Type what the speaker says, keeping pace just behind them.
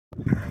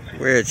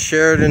We're at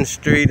Sheridan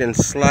Street and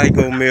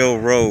Sligo Mill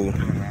Road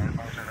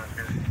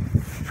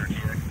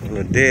on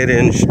a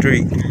dead-end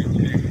street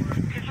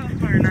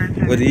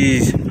where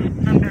these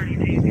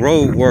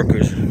road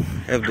workers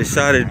have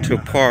decided to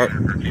park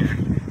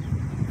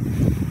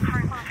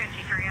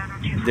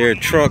their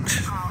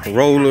trucks,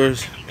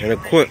 rollers, and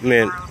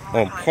equipment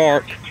on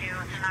park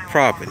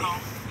property.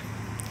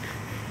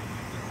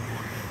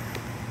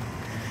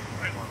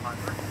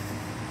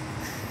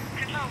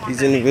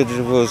 These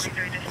individuals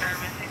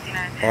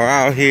are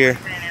out here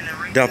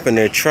dumping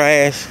their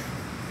trash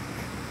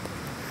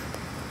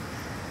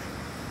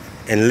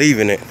and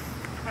leaving it.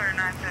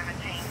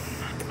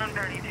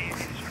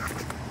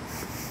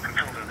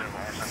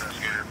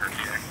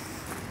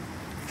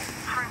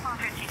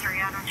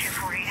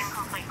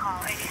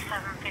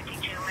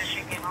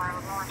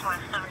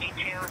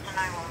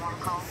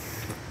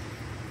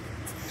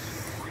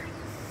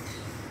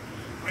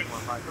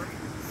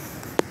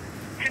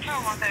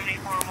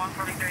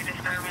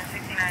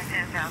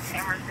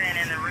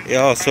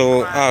 They're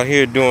also out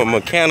here doing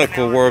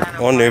mechanical work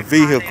on their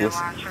vehicles,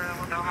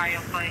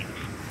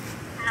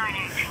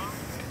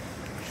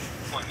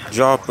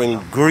 dropping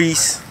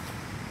grease,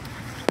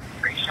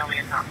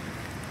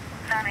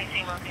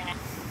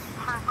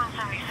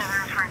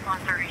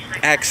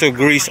 axle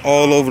grease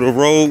all over the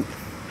road,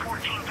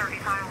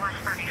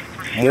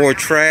 more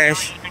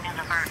trash.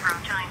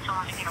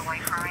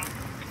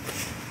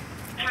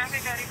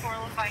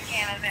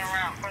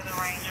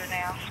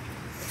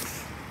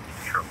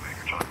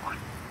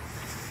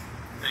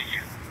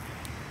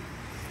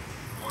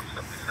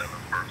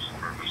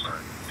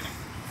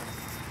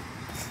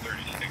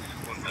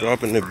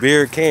 Dropping the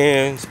beer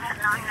cans.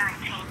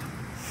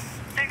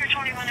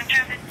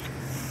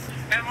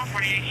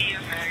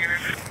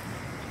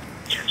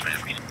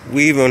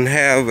 We even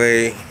have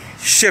a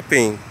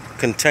shipping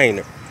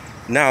container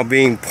now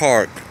being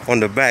parked on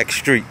the back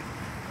street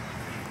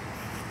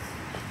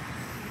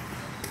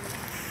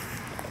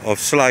of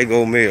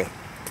Sligo Mill.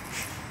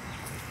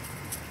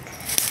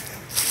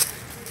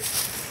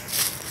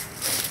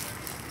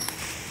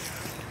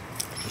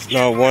 It's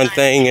not one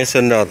thing, it's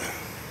another.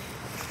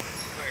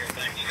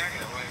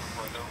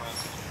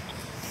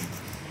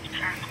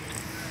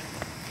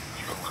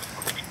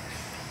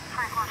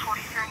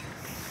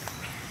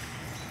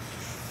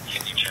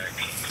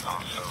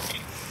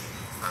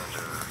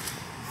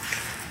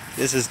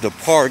 This is the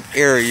park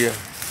area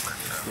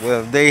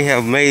where they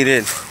have made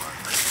it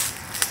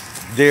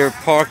their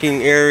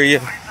parking area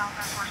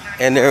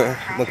and their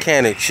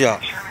mechanic shop.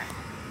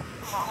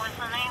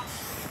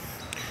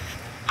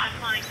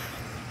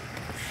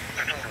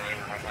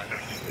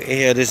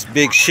 They have this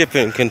big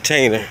shipping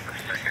container.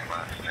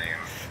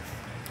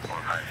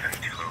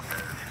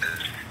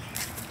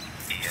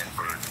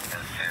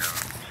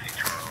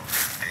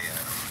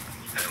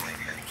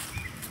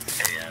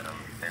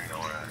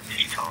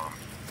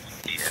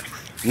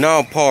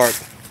 Now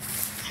parked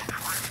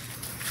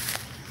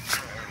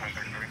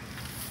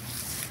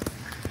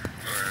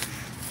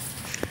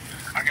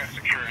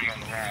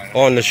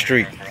on the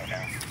street.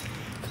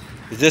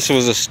 This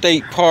was a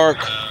state park,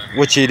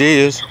 which it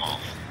is,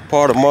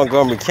 part of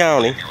Montgomery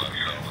County.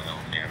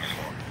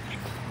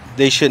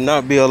 They should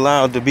not be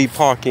allowed to be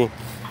parking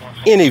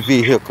any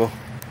vehicle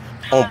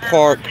on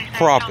park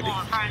property.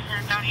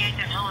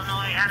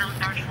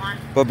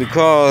 But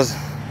because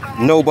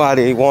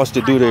nobody wants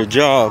to do their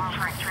job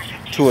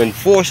to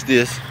enforce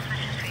this,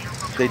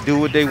 they do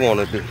what they want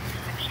to do.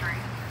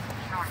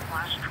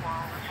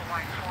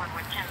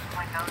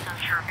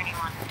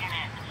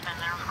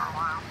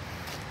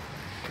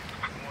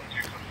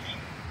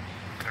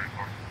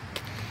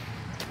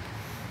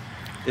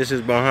 This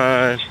is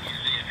behind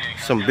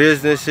some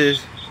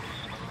businesses.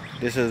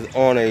 This is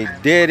on a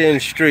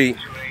dead-end street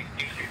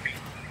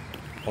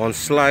on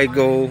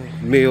Sligo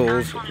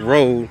Mills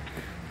Road.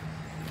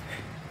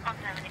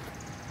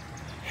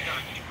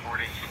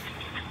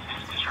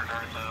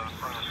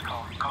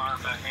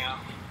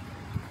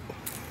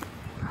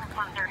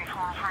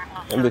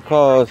 And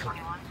because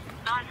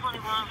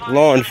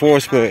law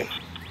enforcement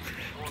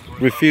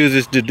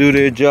refuses to do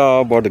their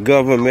job, or the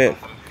government,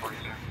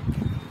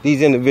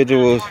 these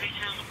individuals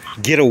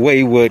get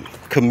away with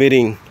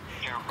committing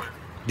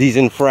these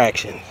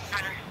infractions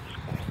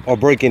or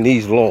breaking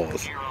these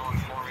laws.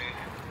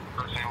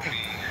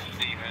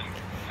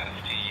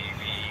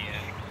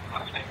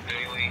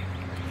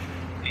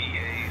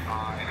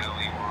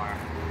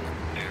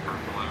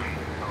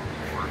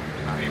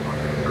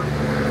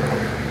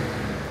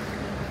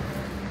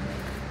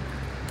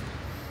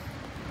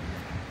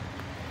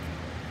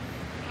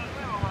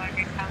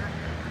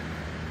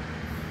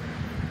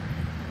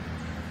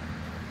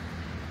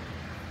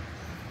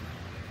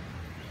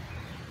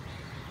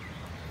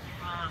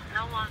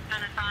 No one's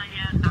been assigned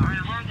yet, or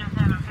the workers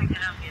haven't picked it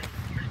up yet.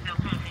 They're still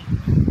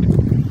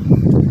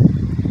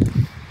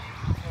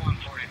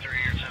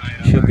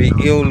pending. Should be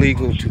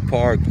illegal to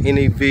park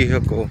any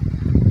vehicle,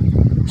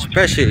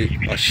 especially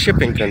a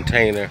shipping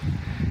container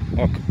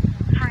or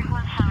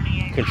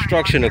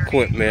construction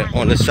equipment,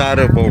 on the side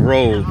of a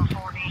road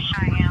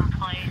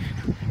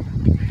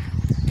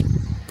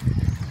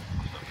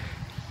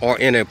or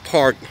in a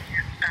park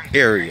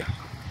area.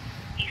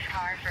 East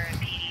car for a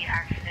PD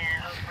accident,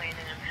 Oakland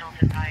and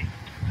Hamilton Pike.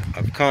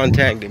 I've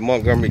contacted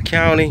Montgomery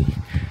County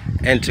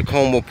and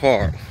Takoma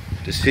Park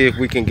to see if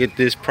we can get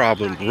this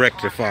problem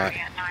rectified.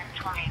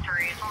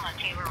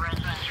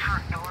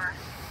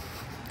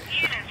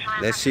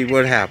 Let's see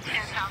what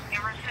happens.